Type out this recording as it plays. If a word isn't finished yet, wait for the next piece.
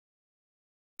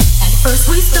First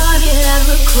we started as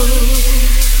a crew,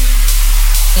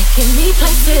 taking me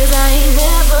places I ain't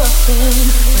never been.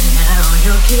 But now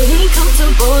you're getting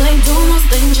comfortable, ain't doing those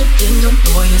things you didn't know.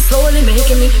 Boy, you're slowly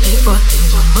making me pay for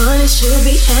things my money should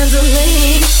be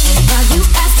handling. And now you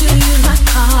ask to use my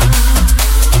car.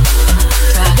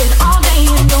 Drive it all day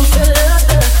and don't fill up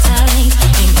the tank.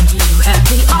 And you have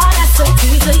the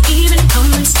audacity to even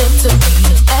come and step to me,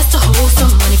 ask to hold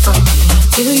some money from me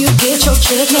till you get your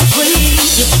check next week.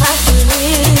 You're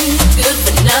practicing good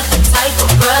for nothing type of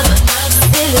brother.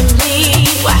 Silly me,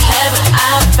 why haven't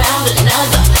I found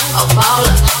another? A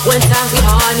baller. When times get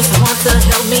hard, need someone to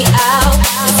help me out.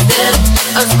 Instead of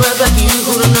a scrub like you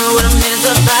who don't know what a man's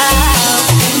about.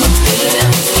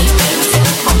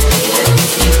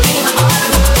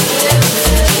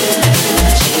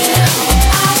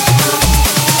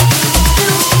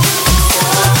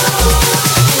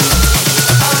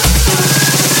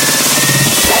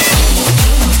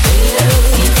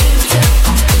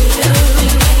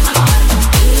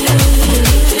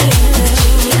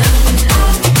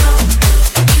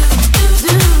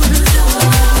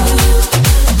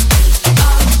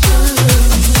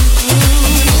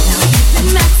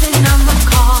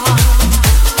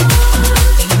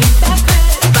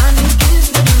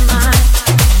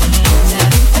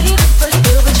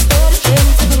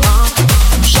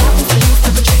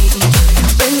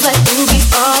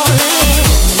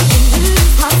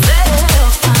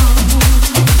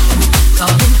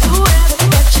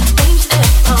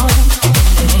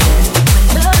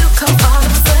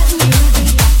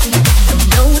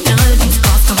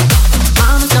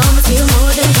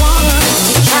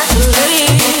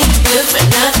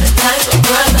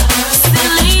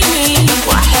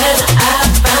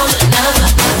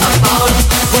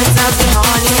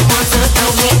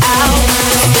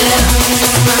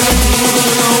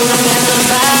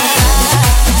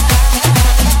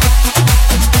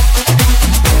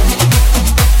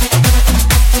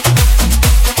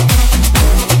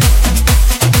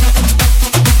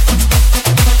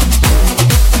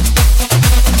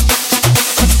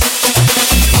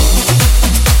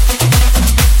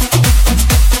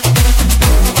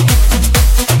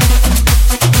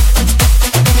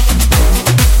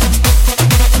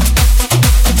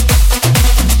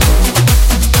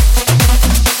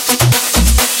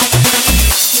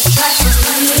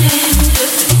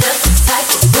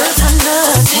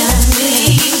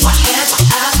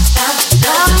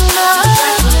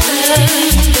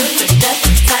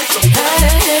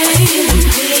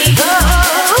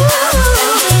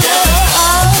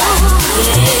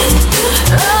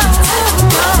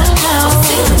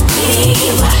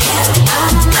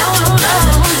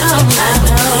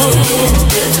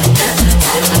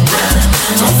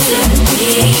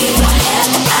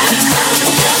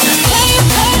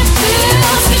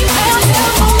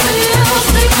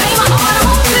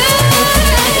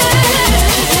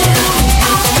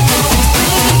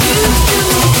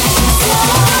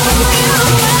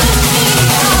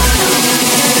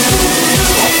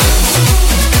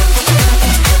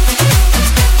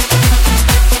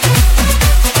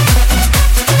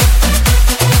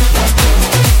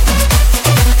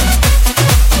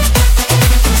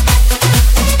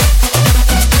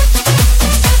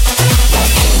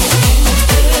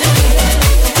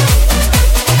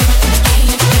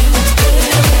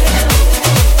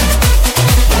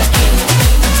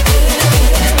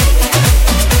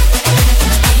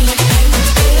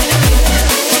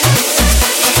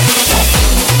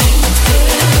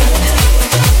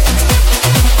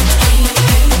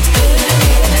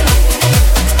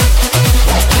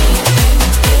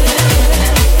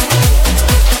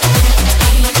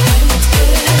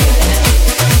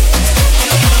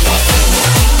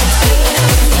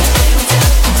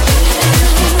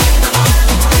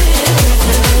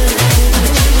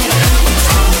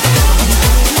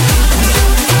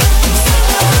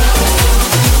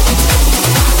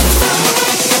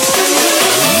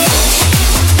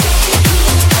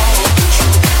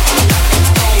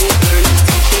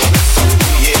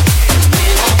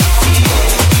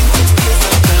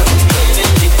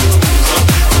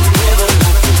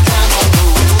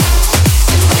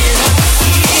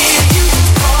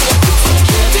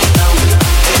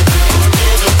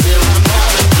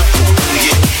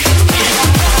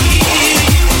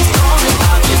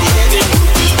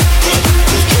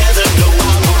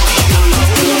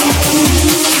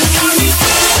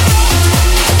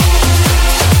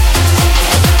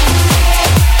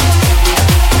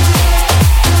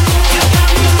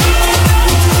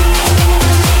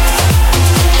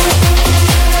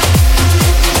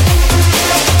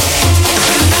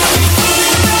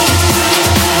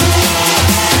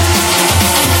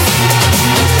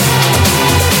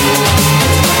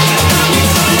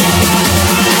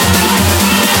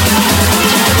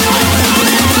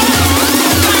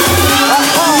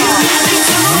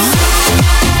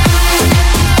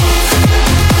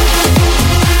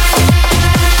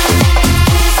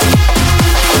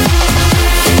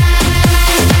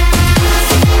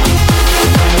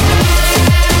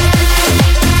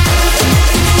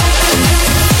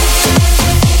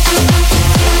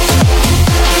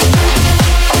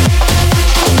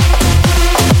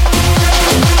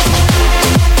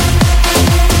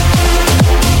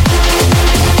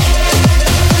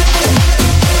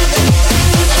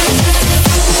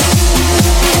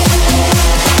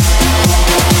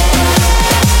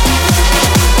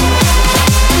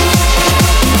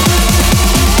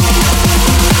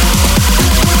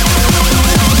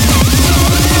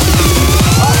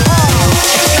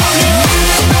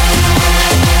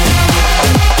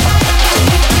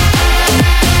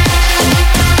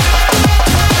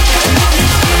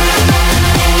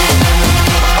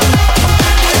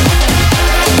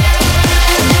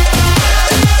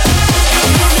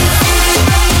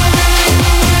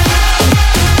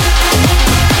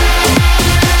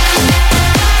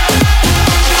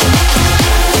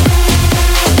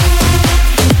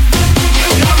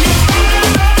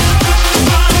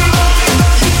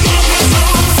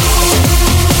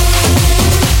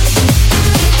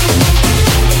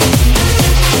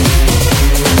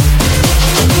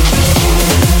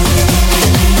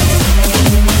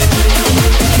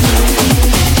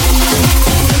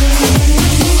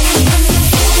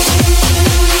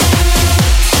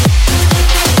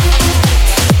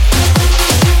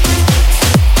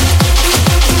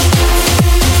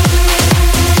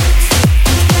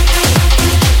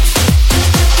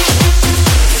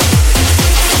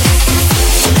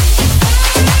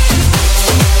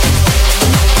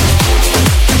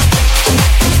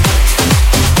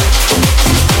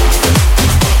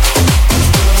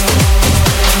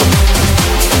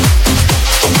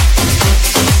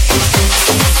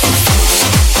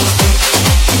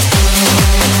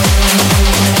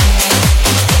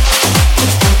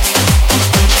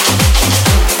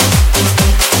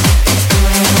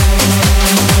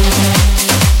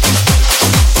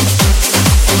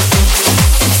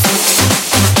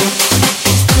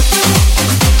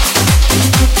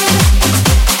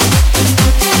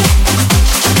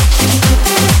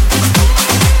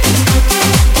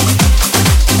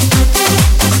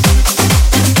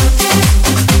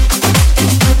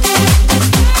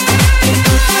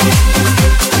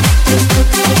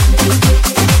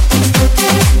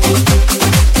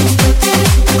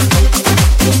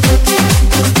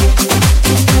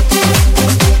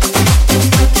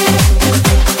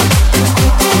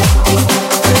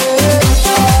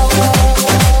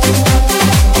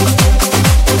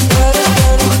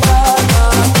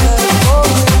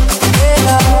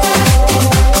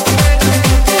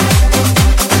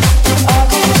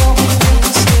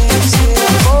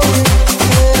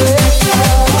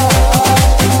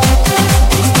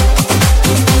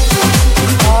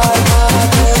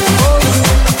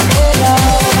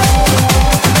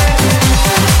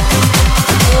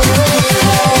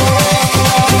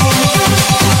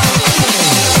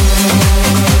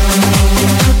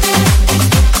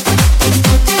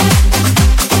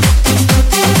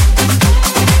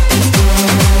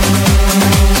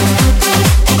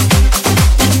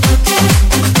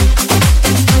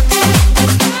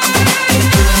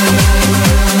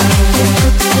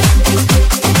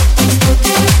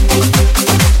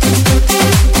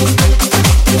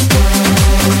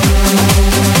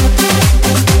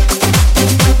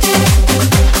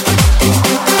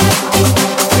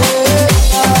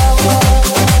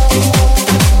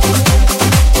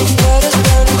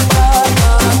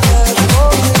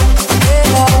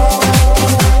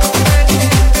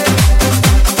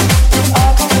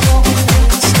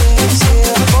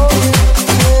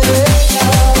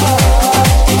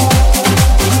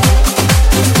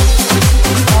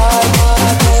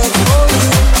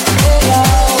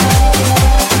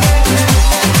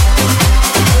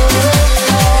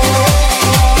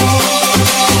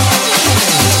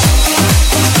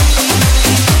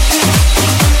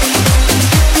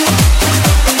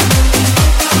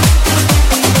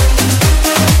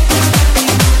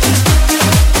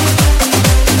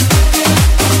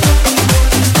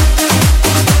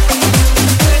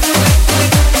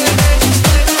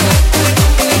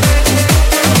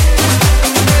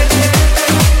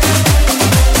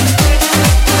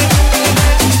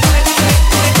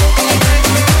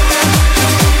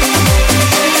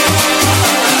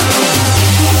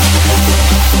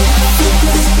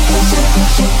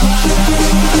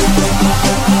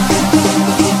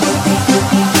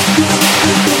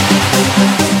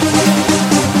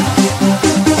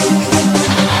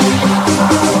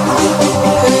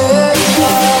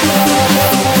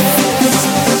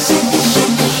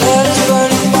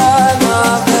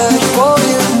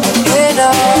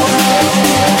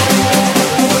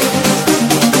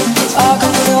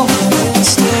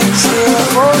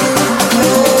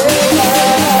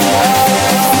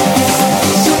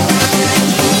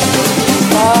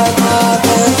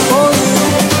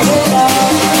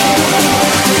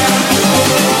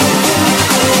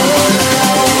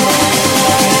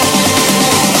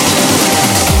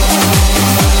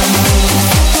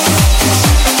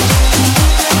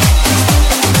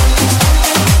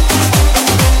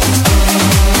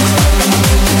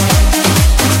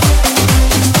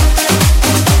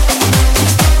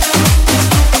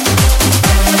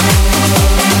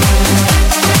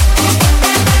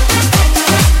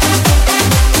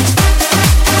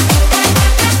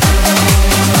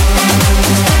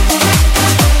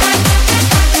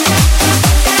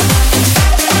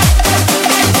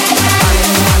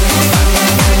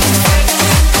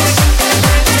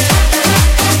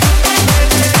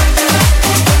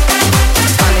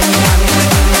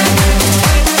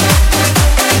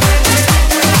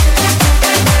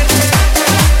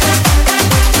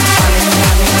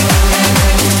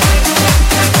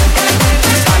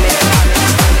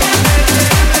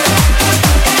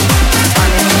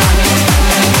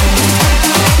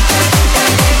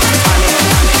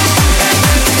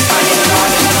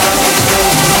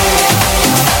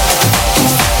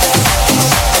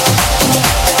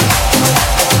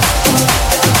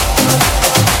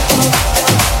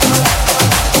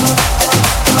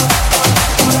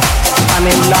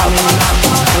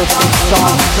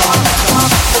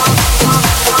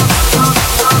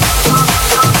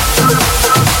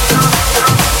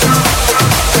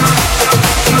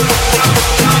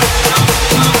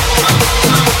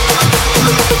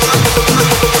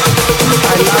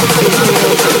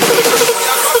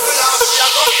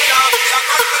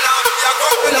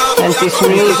 And this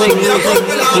music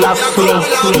loves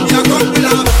me.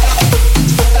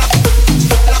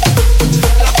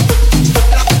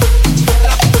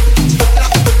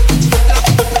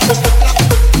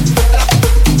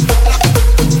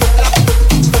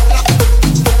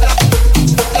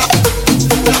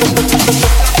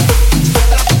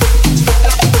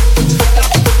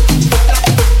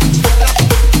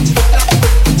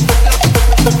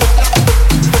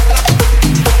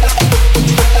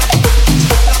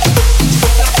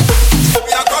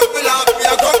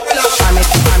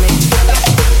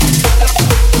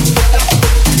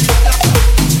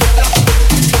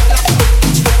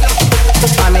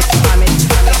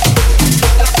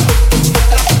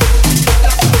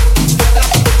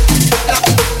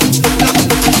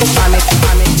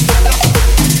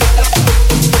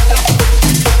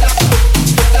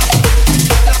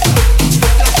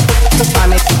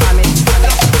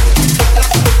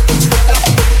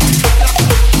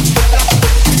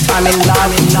 I'm in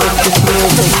love with this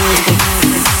music.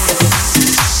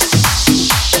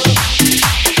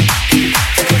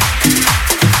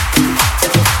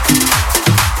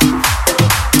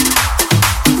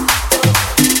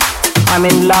 I'm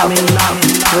in love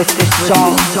with this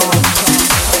song.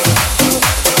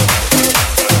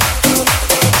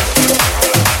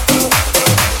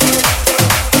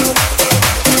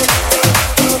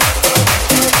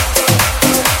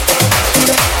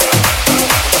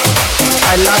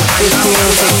 I love this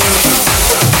music.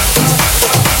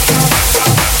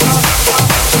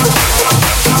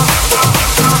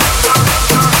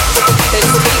 The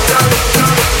speaker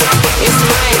is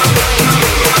mine.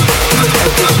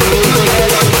 And this music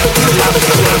loves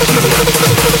me.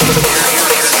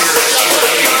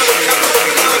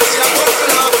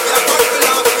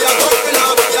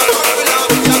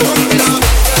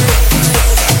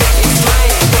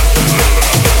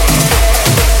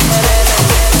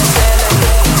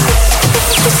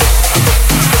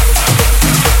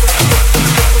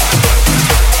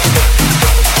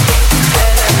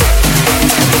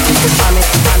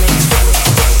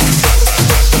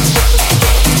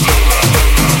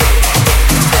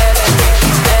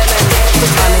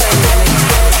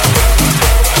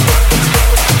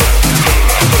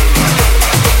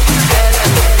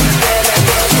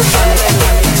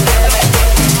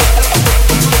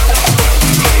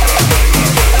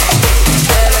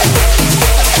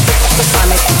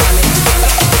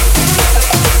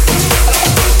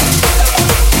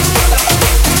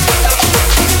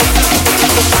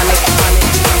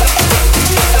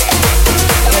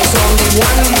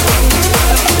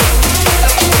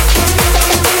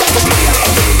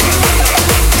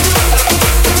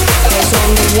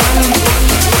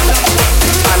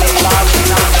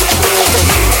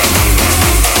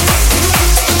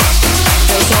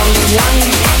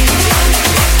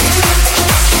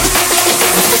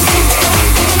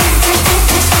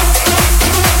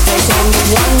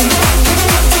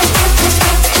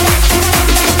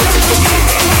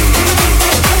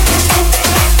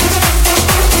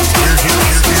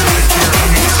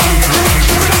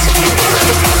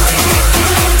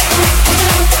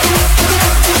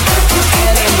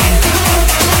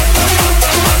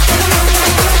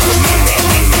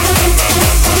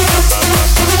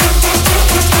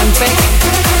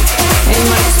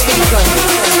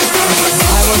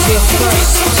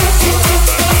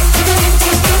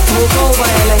 Move over,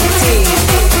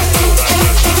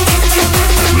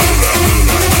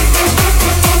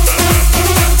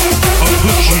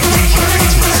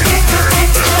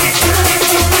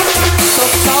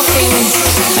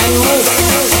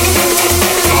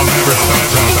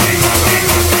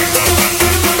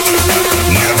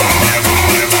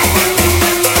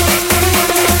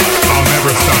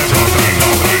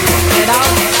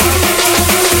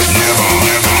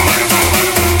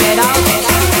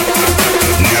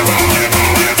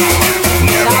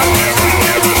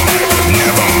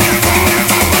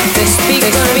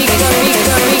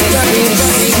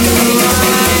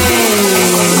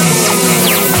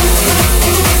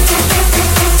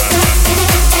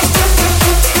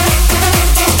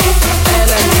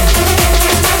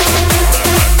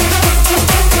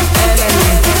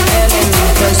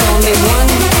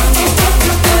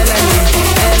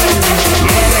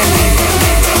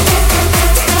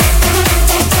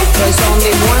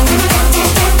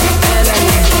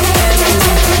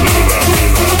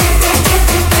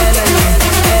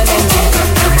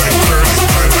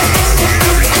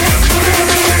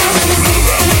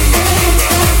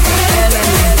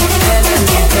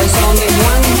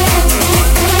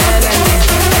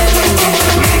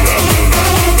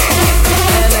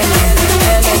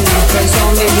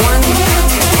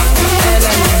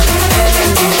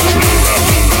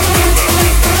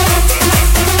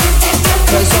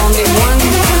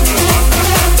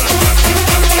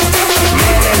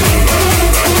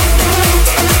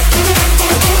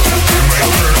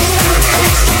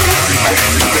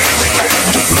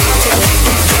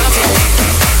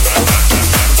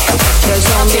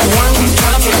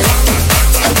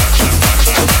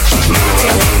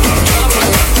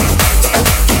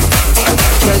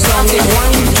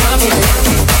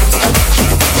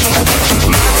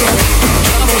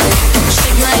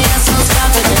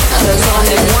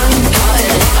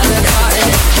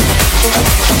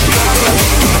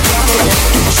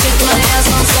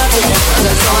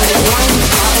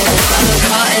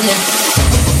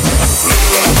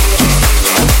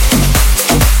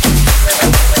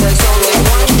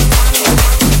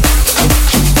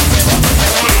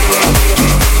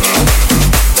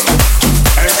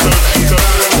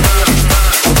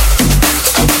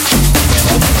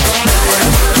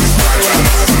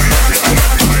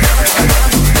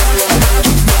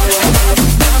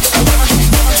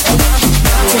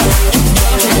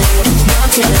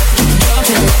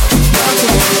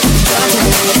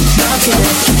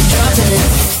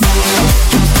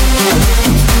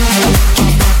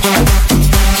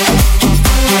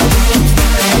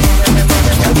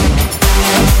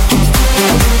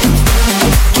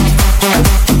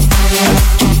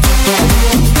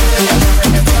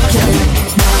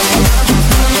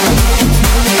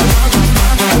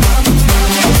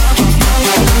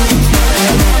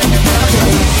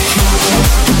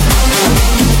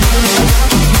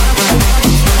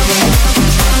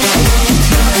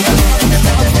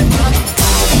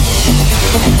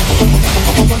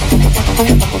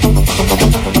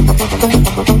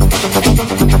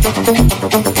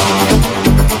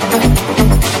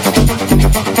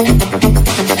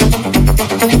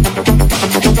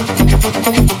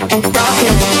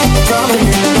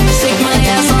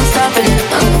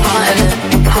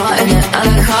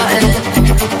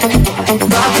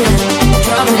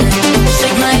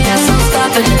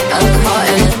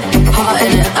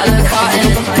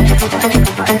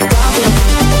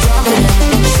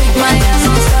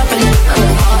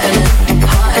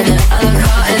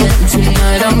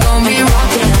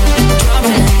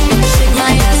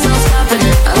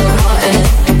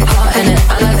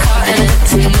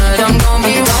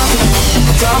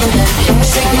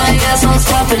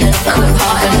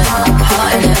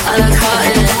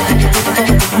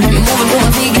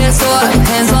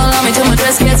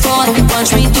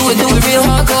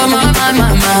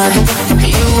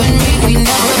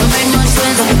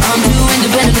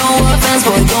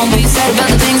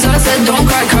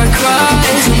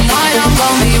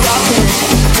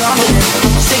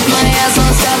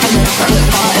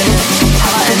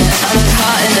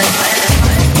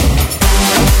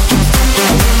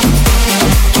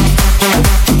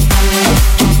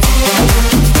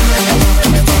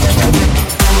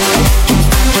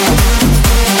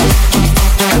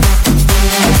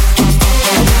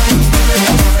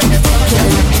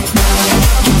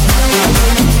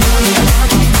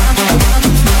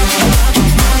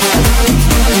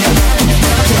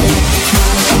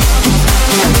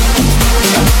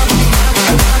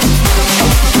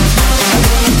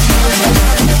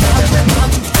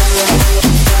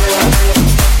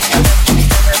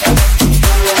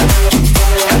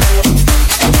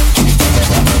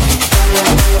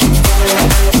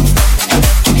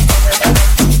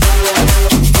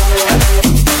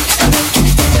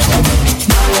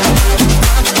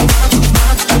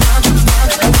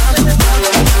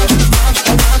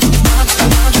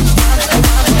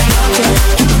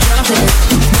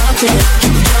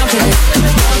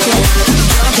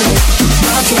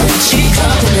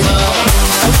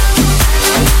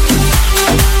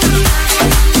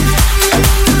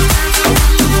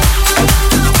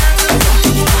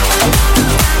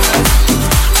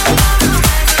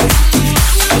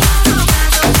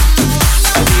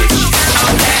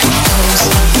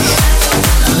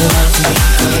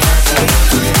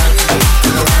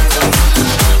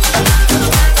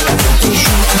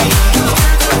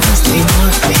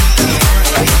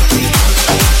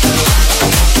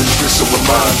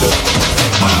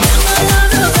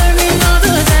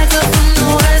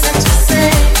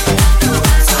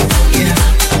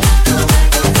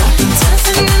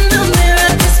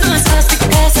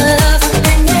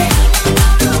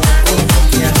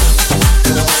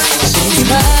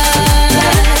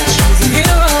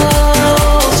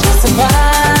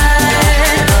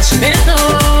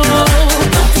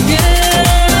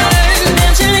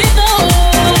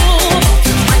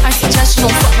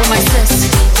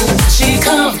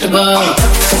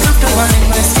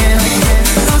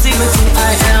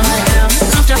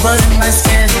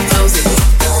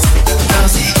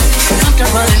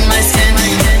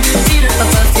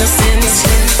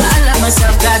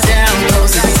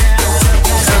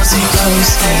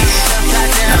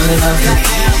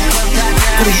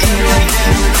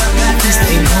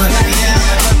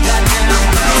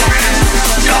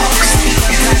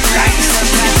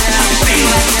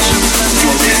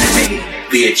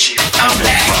 Bitch, I'm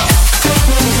black.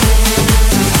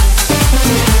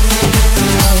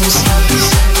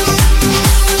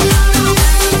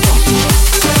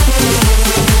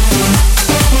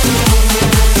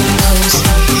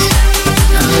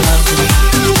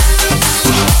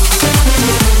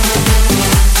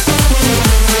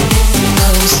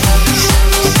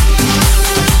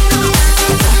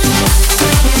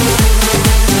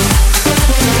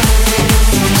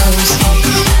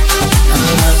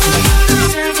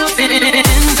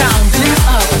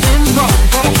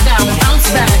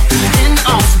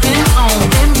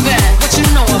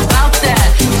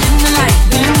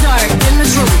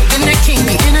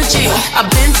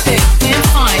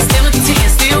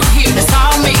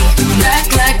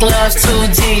 Love too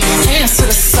deep, hands to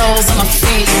the soles of my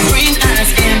feet, green eyes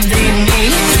envy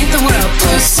me. Paint the world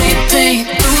pussy pink,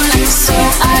 blue like the soul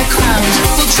I crowned.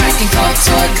 Full track and go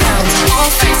to account,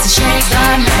 all face and shade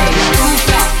I made. Blue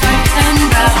black and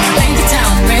brown, paint the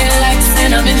town red like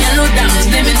cinnamon, yellow diamonds,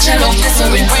 limoncello,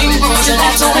 glycerin, rainbow,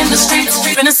 gelato in the streets,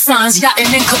 Renaissance,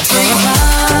 yachting and cooking.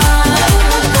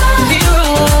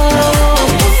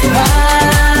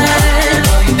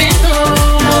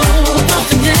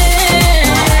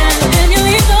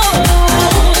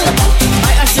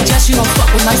 She don't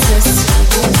fuck with my sis,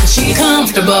 she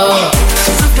comfortable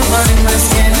in my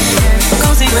skin,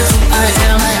 cozy with who I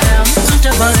am,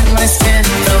 comfortable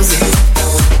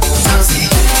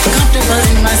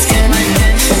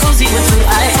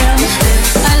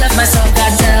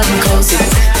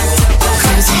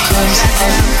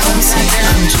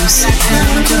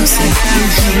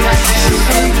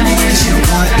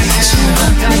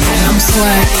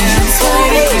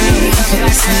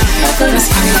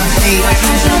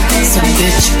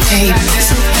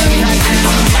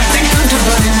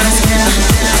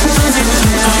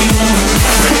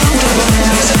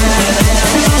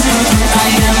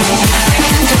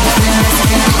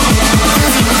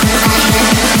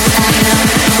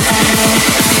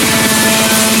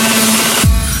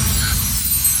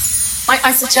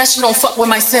I suggest you don't fuck with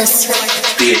my sis.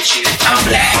 Bitch, I'm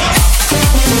black.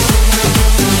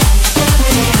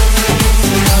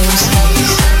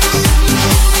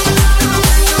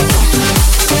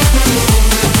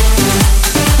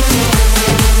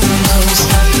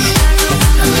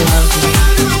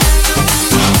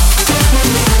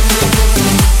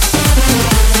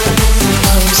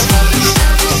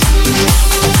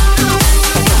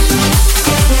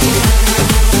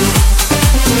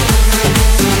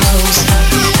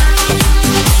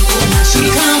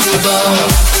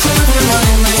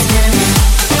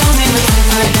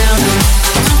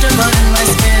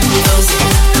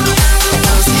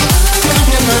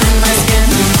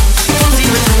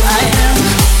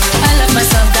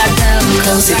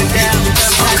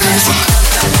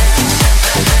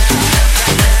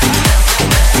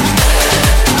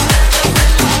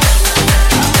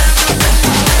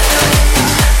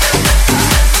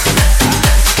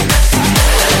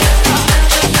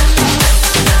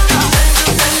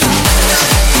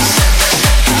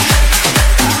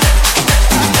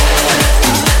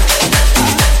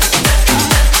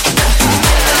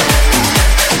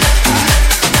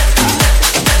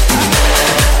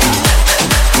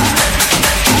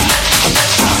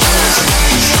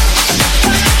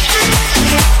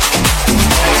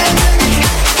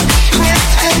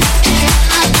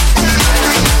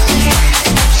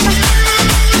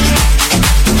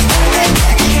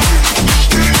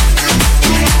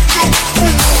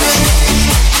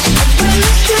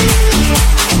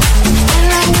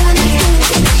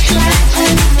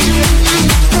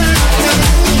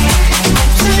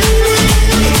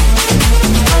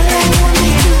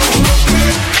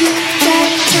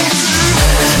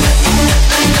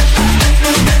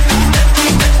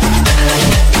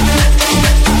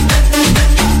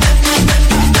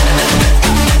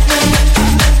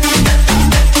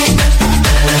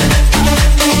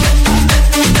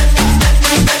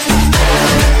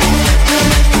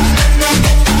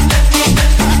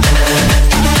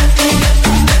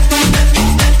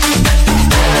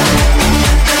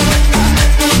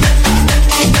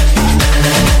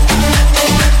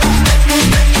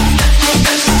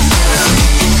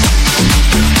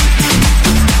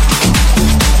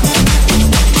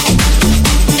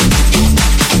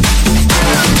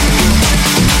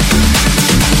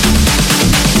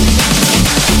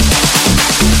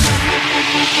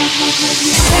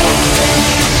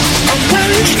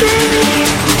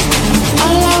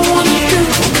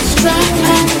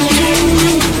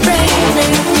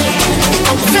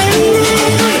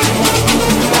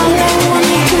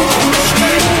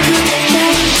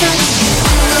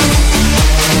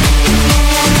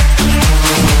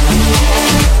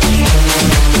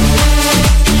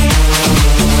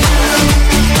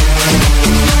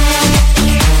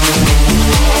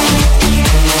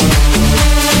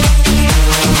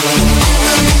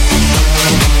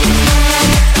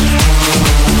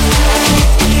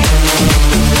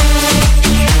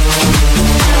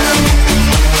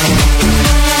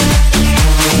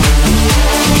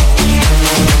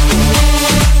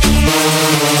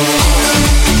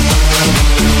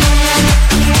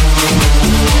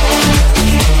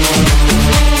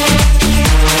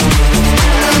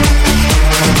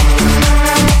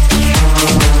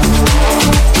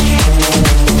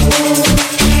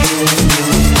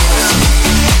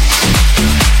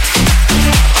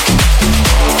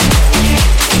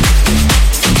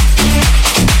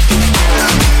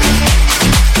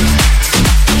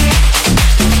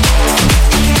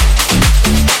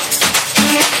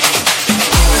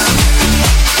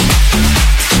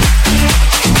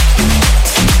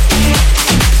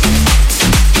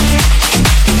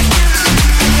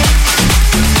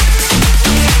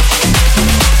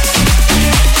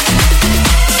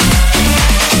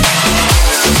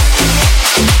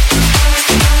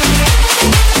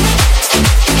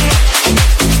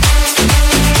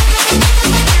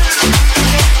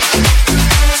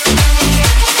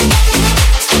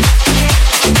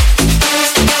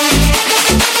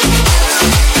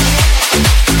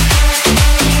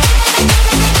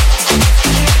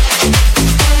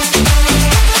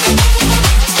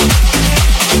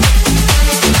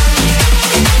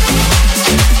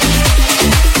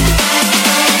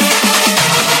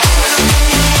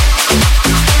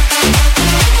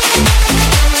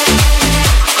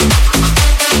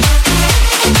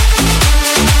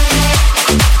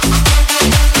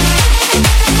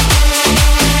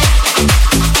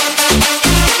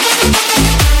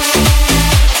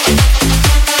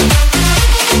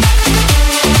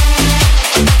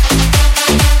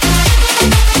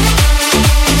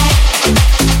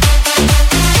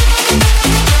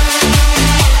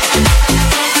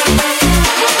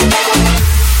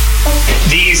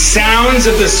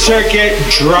 circuit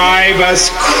drive us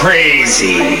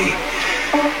crazy.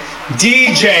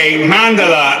 DJ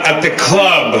Mandala at the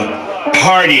club,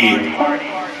 party,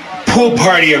 pool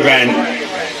party event,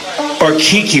 or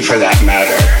Kiki for that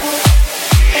matter.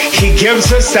 He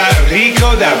gives us that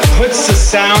rico that puts the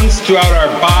sounds throughout our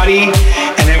body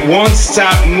and it won't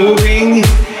stop moving.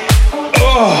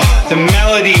 Oh, the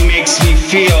melody makes me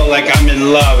feel like I'm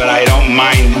in love and I don't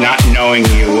mind not knowing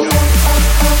you.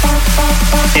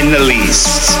 In the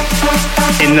least.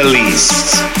 In the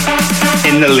least.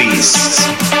 In the least.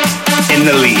 In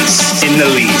the least. In the least. In the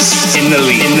least. In the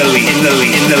least. In the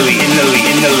least. In the least. In the least.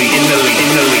 In the least. In the least.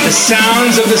 In the least. The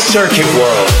sounds of the circuit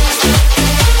world.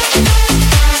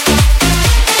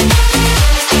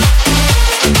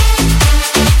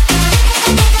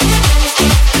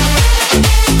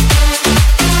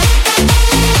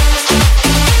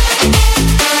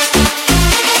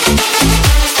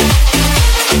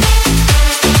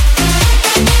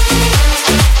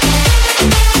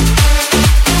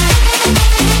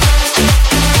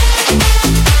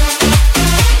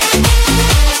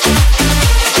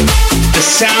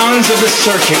 Sounds of the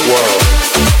circuit world.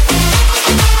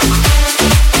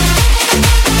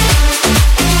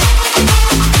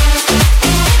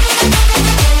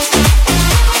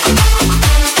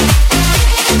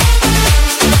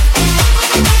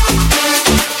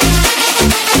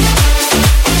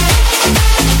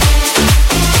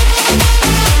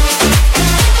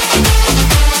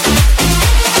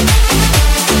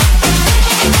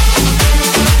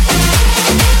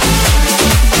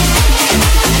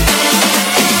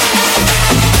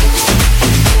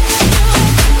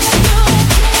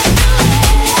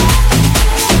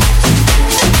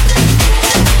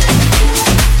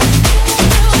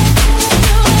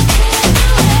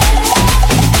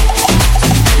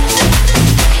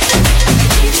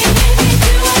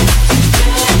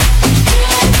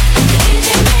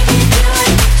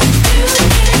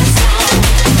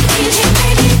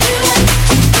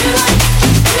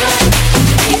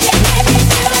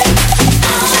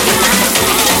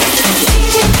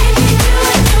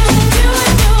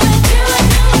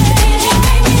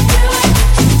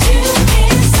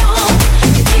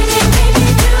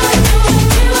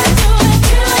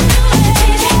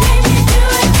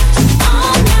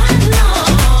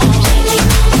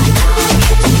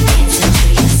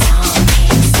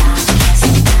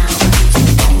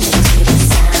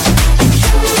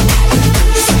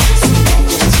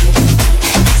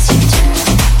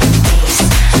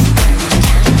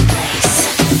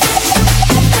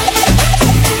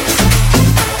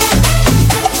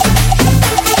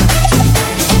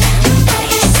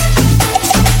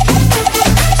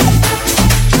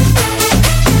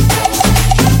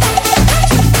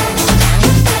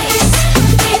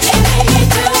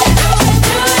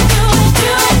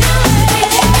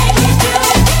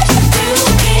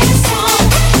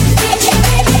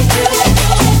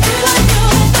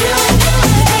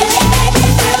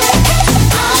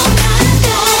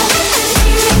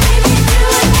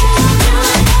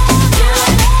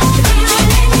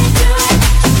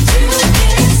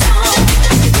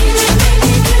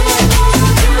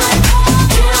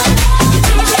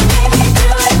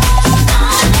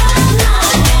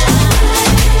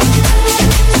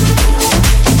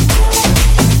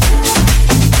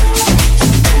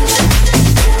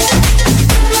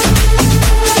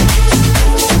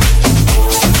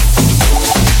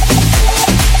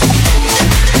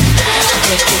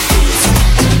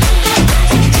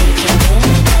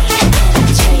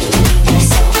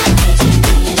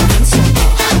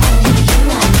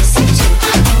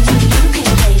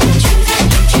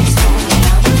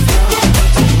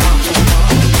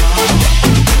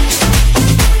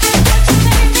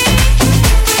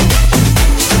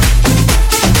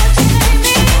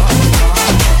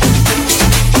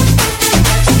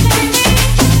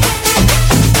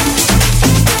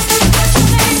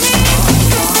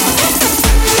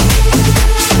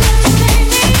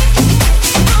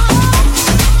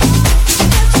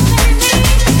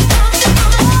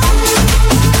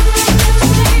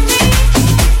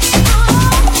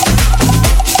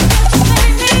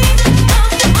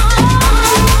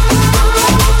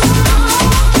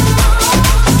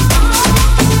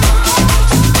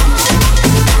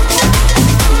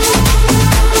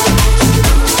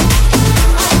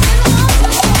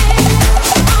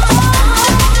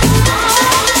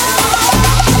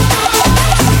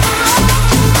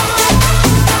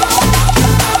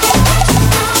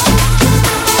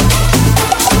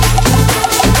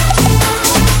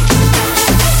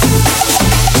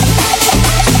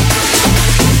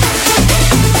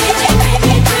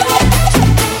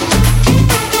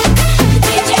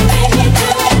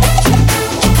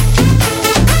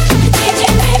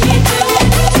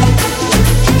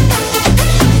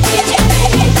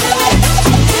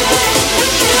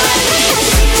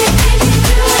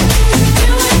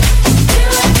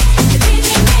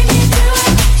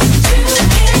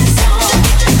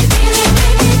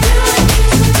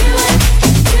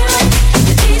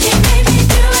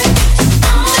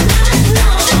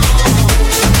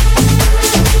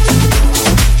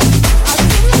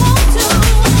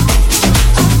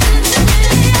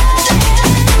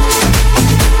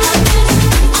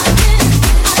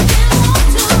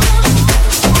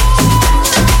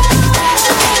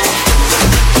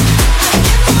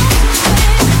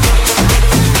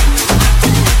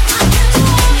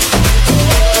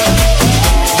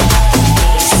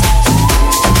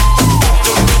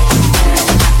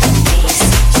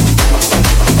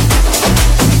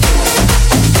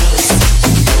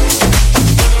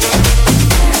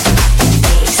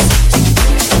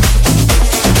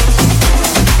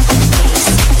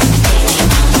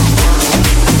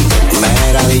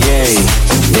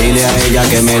 ella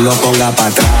que me lo ponga para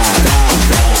atrás.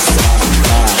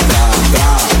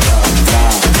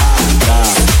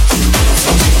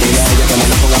 Dile a ella que me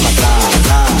lo ponga para atrás.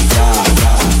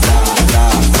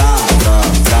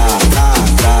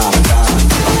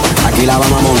 Aquí la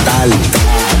vamos a montar.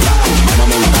 Vamos a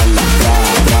montarla.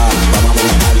 Vamos a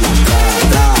montarla.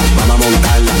 Vamos a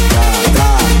montarla.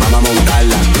 Vamos a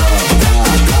montarla.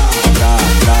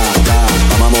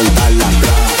 Vamos a montarla.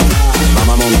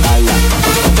 Vamos a montarla.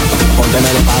 Pónteme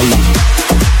de espalda.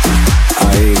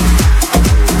 Ahí.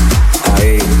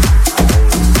 Ahí.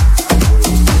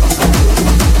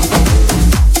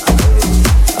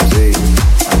 Así.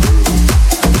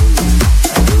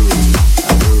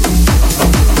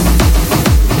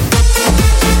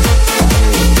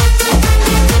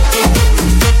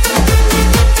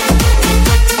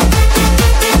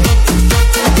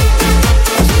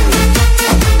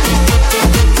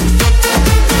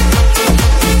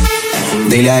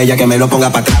 Dile a ella que me lo ponga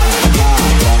para atrás.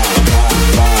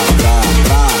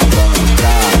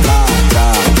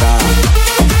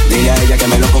 Dile a ella que me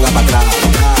lo ponga para atrás.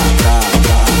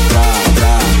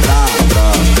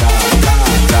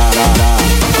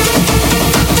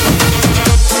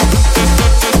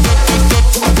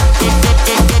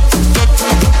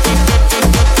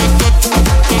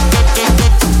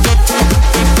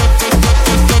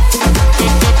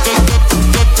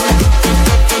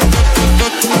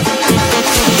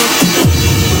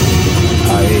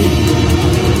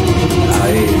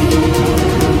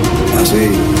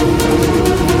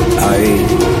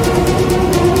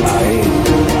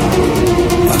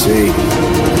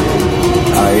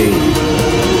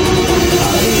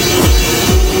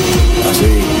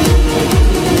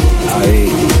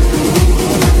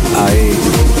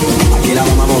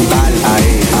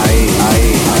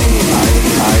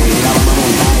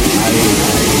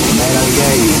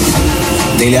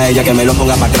 Dile a ella que me lo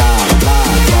ponga para atrás.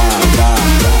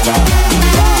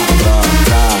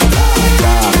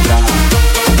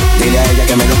 Dile a ella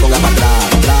que me lo ponga para atrás.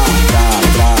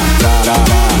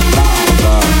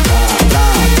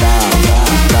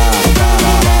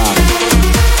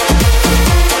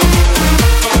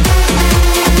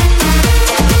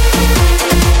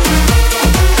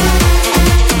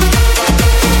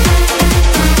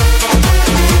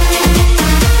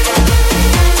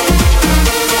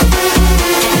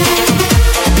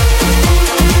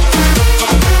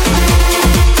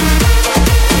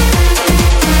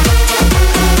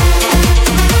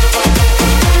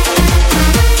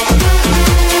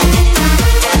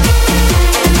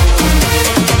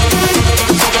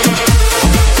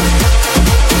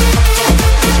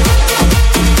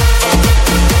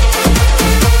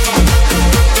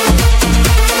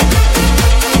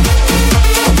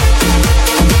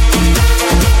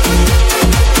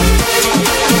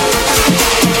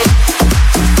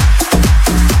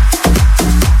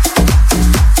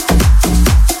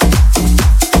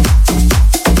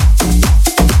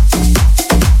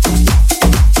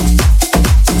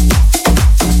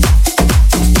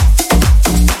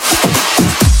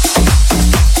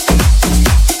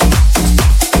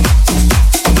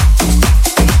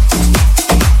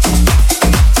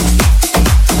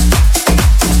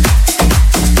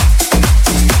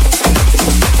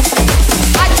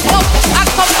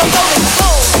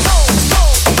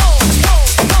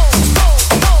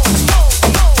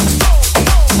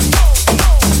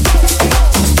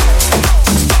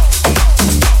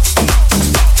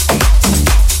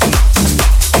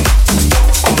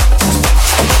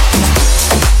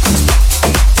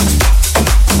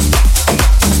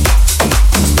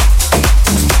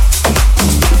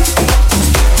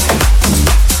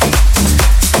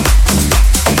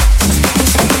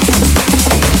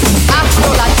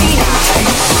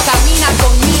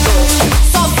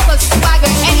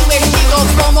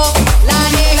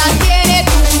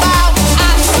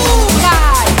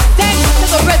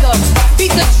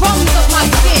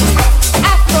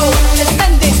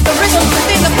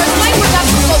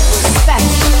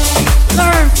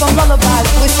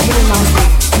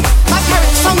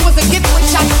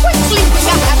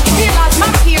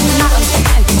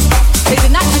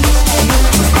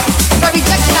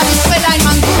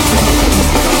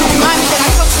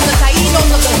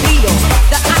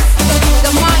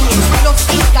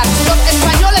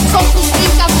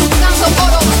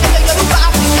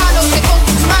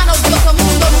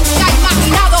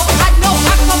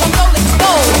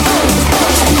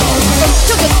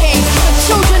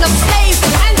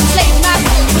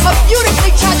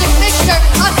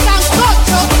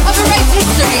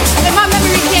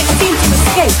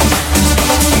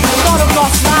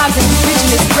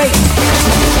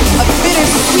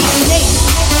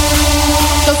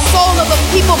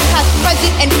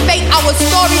 present, and fate. Our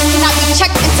stories cannot be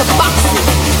checked into boxes.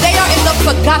 They are in the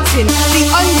forgotten, the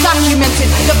undocumented,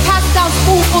 the passed down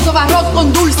spoonfuls of arroz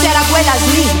con dulce at abuela's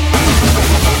knee.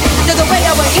 To the way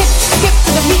our hips skip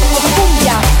to the beat of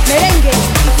cumbia, merengue,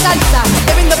 y salsa.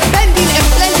 They're in the blending and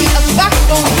blending of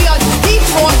backbone. We are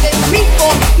deformed and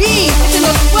reformed beings. It's in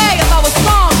the sway of our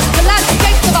song, the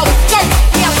landscapes of our skirts,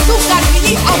 the azúcar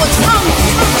beneath our tongues.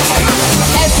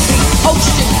 Every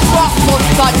ocean cross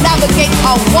God navigate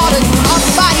our waters, our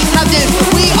bodies have this.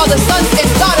 We are the sons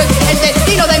and daughters, el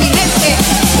destino de mi gente.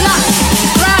 Black,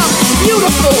 brown,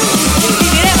 beautiful.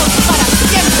 Viviremos para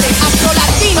siempre,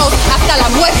 afro-latinos hasta la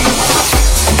muerte.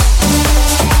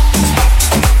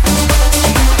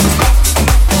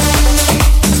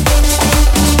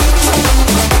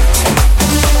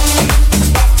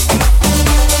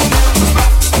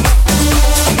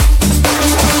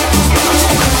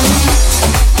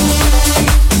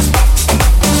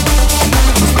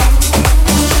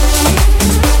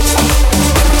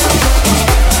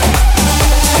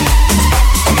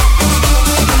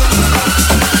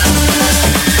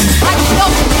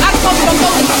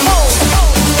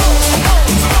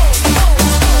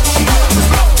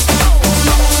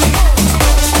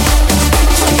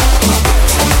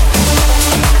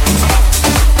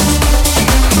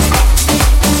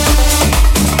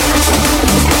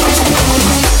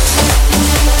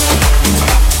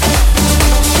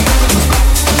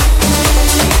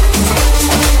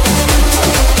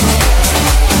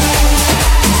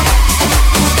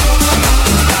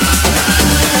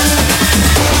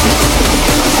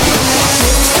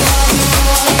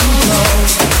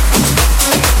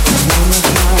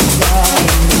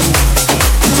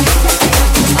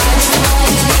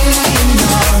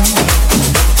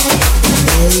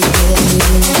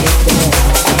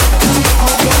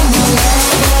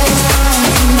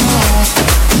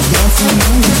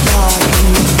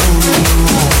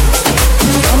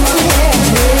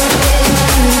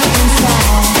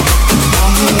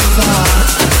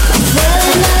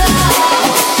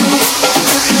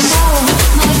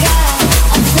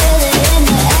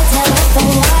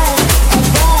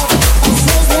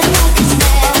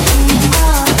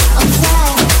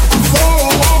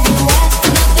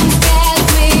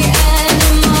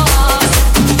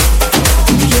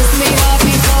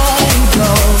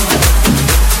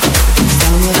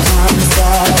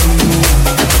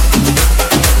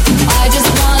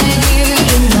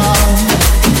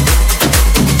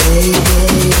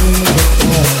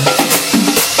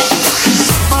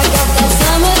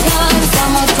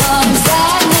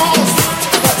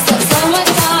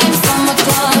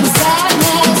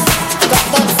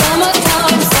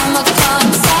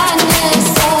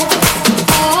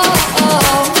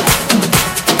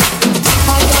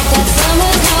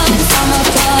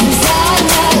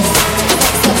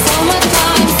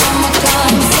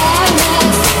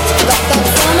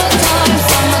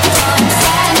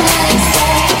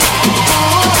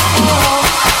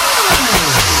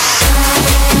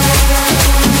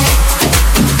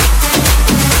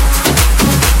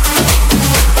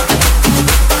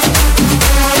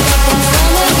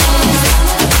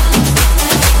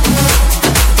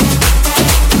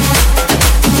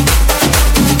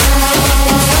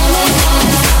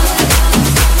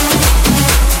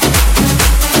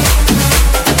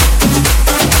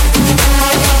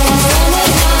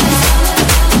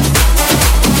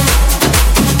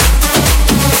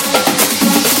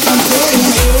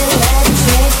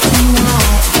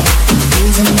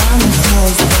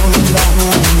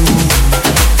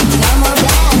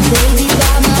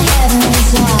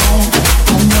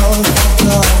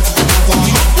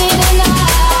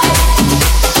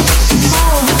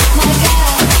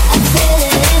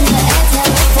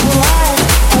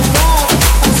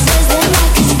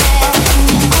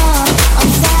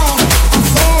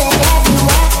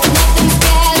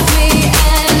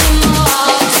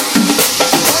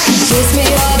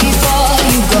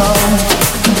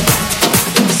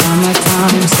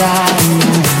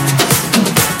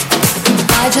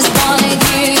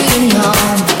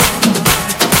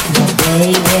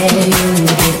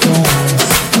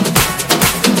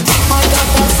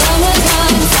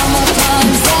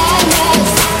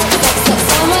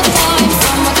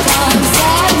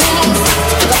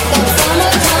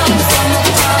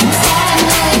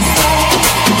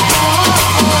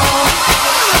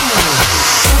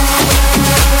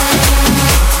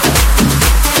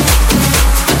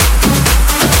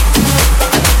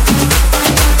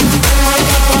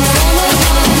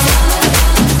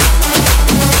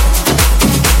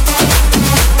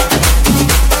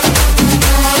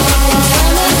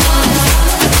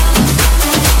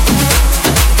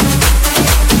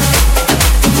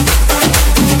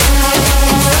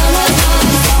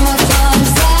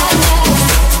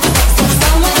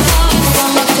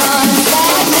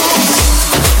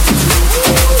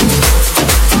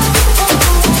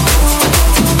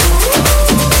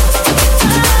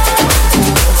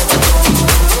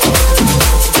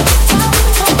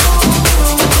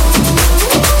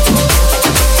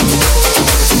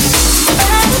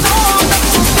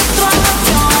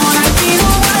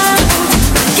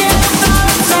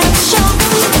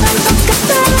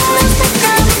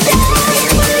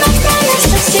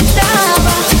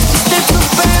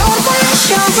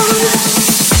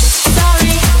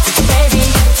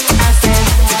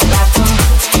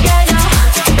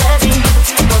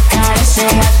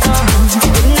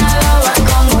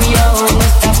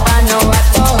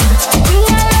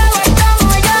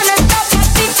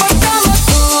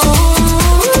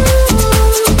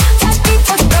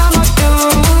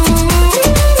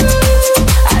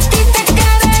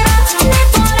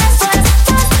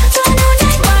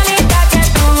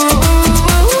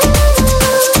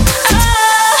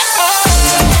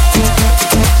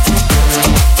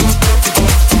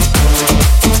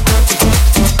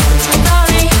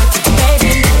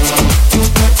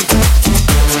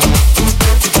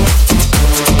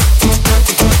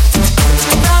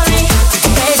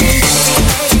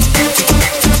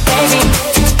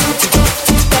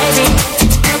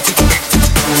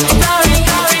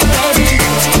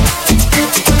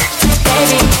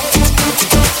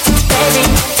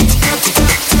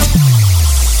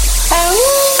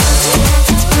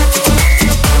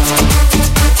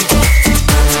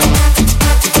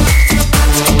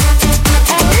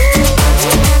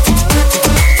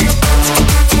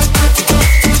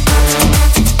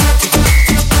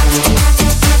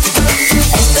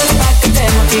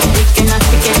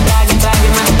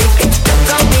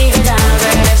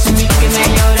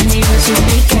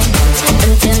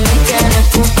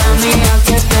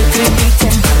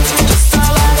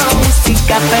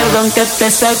 que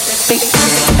te sexy.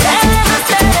 Te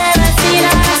dejaste de vestir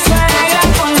a la suegra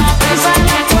con la trenza en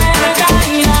la cuerda y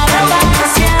la deuda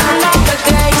haciendo que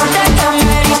creíste que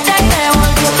me heriste y te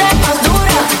volviste más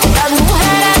dura. Las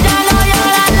mujeres ya no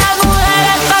lloran, las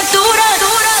mujeres facturan.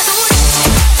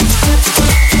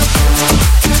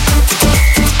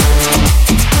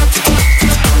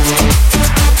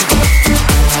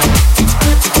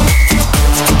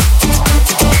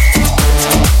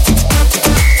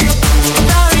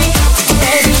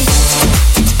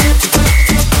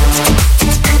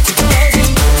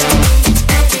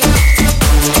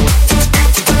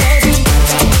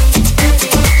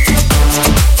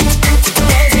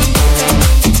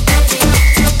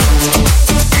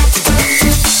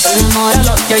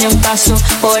 Yo hay un paso,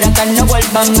 por acá no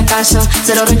vuelvan a casa.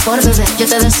 Cero rencor, bebé, yo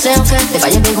te deseo que te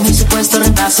vaya bien con mi supuesto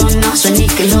retraso. No sé ni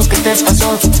qué es lo que te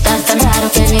pasó, estás tan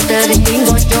raro que ni te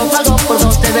distingo. Yo pago por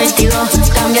 2 de 22,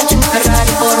 cambiaste un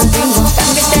Ferrari por un bingo.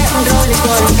 Cambiaste un Rolls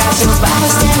por un Casio, bajo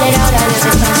aceleradora de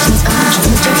despacio.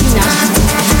 Mucho gimnasio,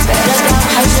 pero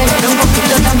trabaja y acelera un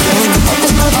poquito también. Esto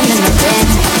es por donde me ven,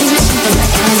 y me siento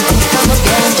bien, todo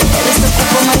bien. Yo te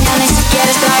desocupo mañana y si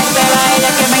quieres traértela a ella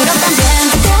que venga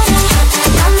también.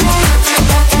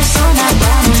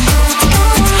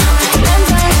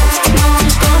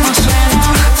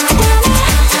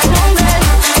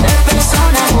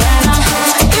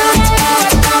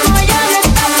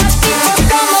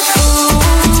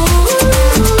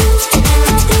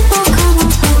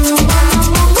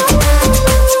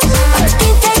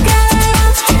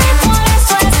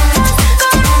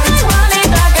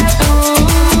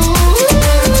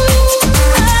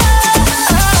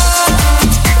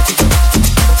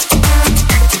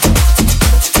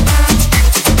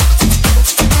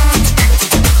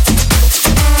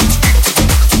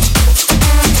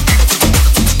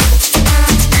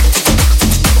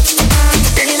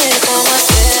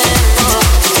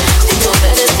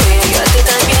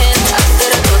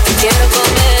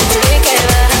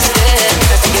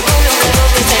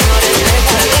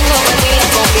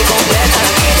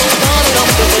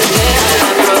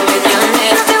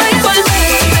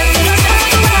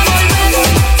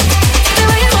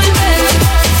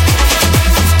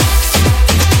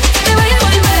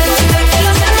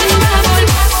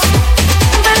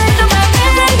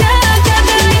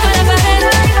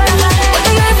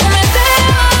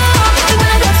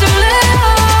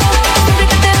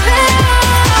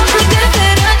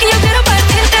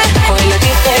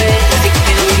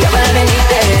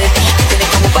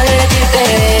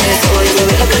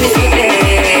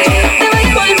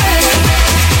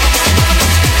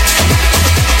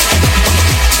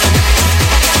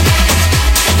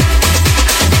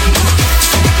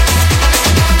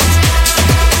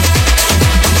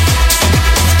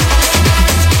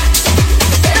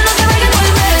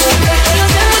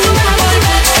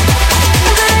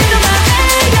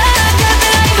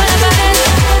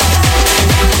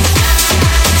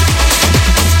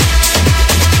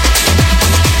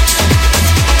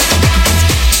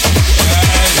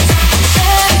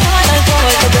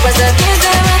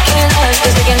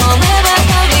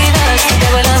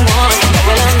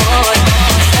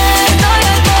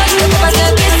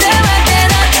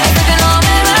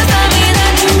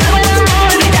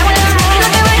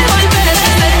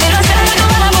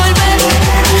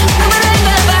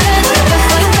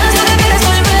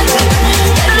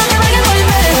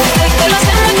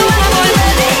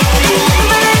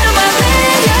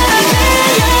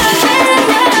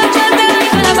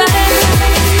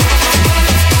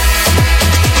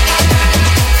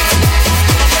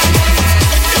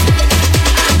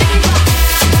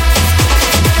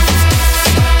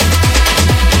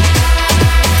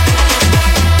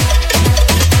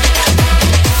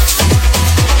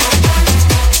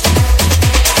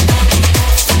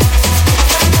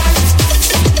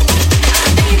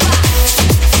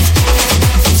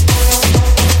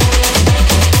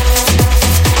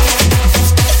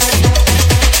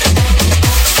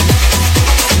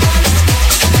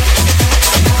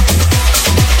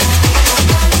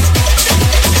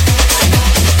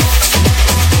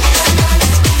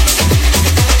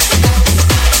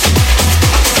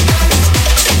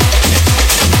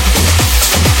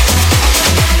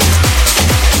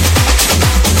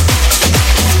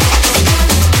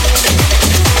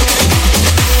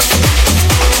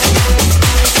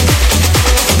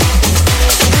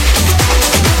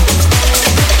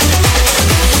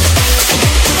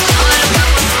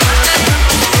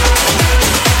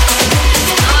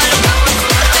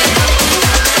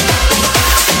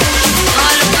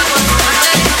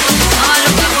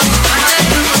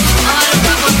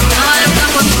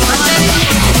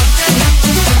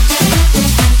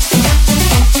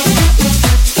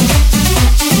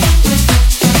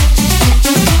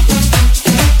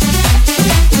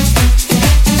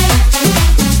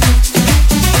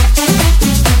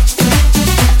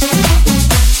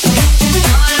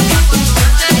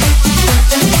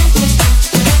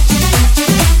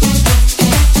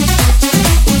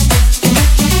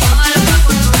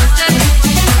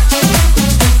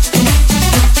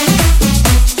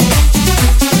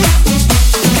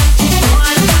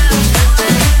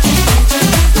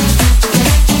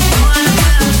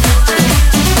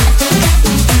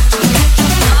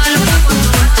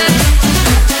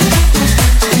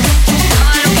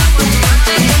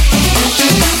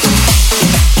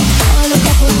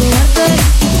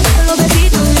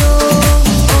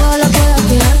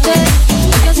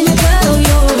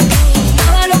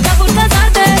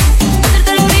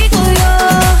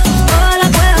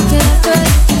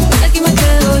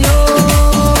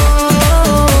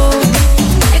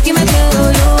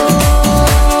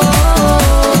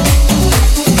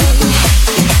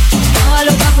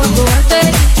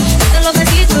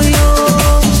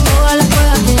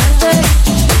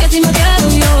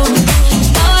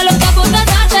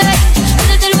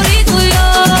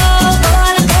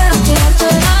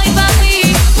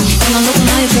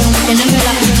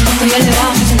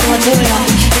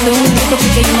 foto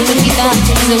porque yo no te quita.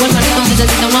 Ese buen marito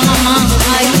necesita una mamá.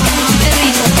 Ay, qué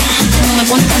rico. Cuando me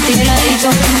pones así de ladito.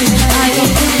 Ay,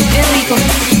 qué rico.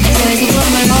 Ese besito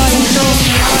me lo alentó.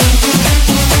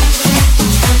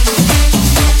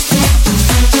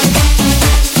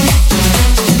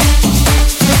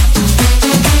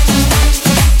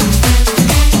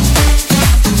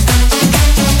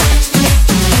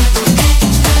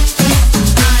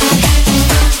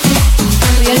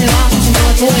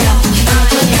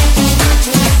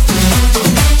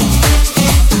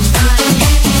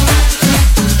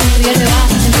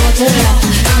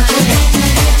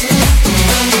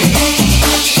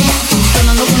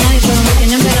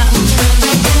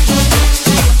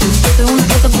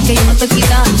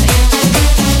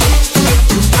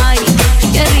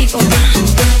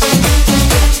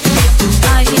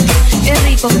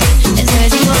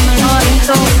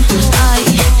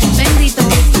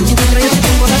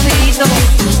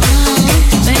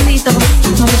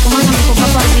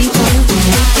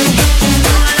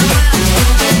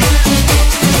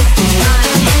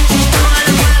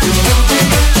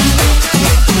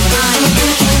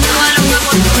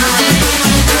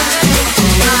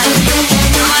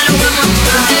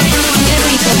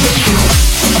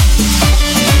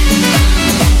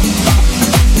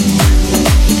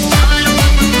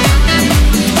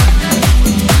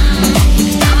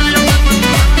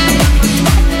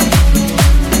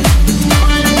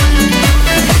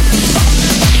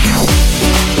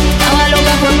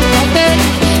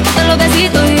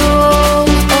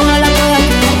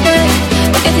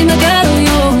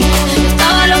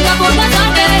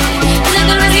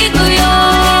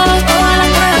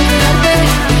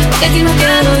 Que si no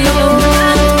quiero yo